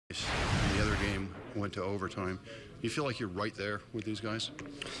The other game went to overtime. You feel like you're right there with these guys?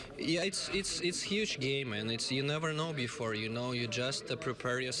 Yeah, it's huge game, and you never know before. You just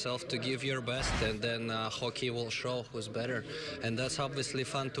prepare yourself to give your best, and then hockey will show who's better, and that's obviously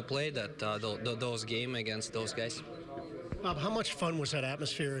fun to play those game against those guys. Bob, how much fun was that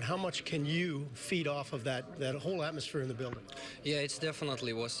atmosphere, and how much can you feed off of that whole atmosphere in the building? Yeah, it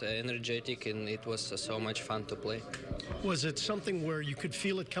definitely was energetic, and it was so much fun to play. Was it something where you could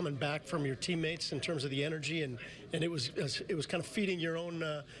feel it coming back from your teammates in terms of the energy, and it was kind of feeding your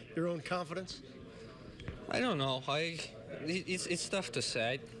own confidence? I don't know. It's tough to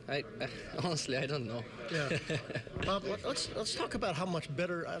say. I honestly, I don't know. Yeah. Bob, let's talk about how much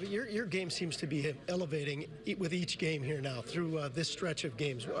better your game seems to be elevating with each game here now through this stretch of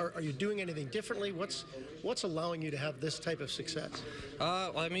games. Are you doing anything differently? What's allowing you to have this type of success?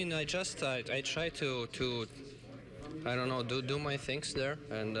 I mean, I try to I don't know, do my things there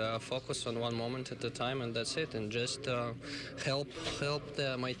and focus on one moment at a time, and that's it, and just help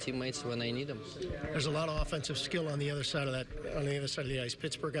my teammates when I need them. There's a lot of offensive skill on the other side of the ice.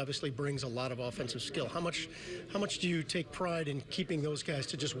 Pittsburgh obviously brings a lot of offensive skill. How much do you take pride in keeping those guys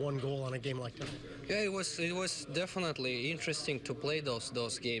to just one goal on a game like that? Yeah, it was definitely interesting to play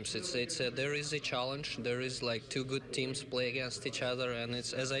those games. There is a challenge. There is like two good teams play against each other, and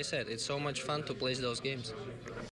it's, as I said, it's so much fun to play those games.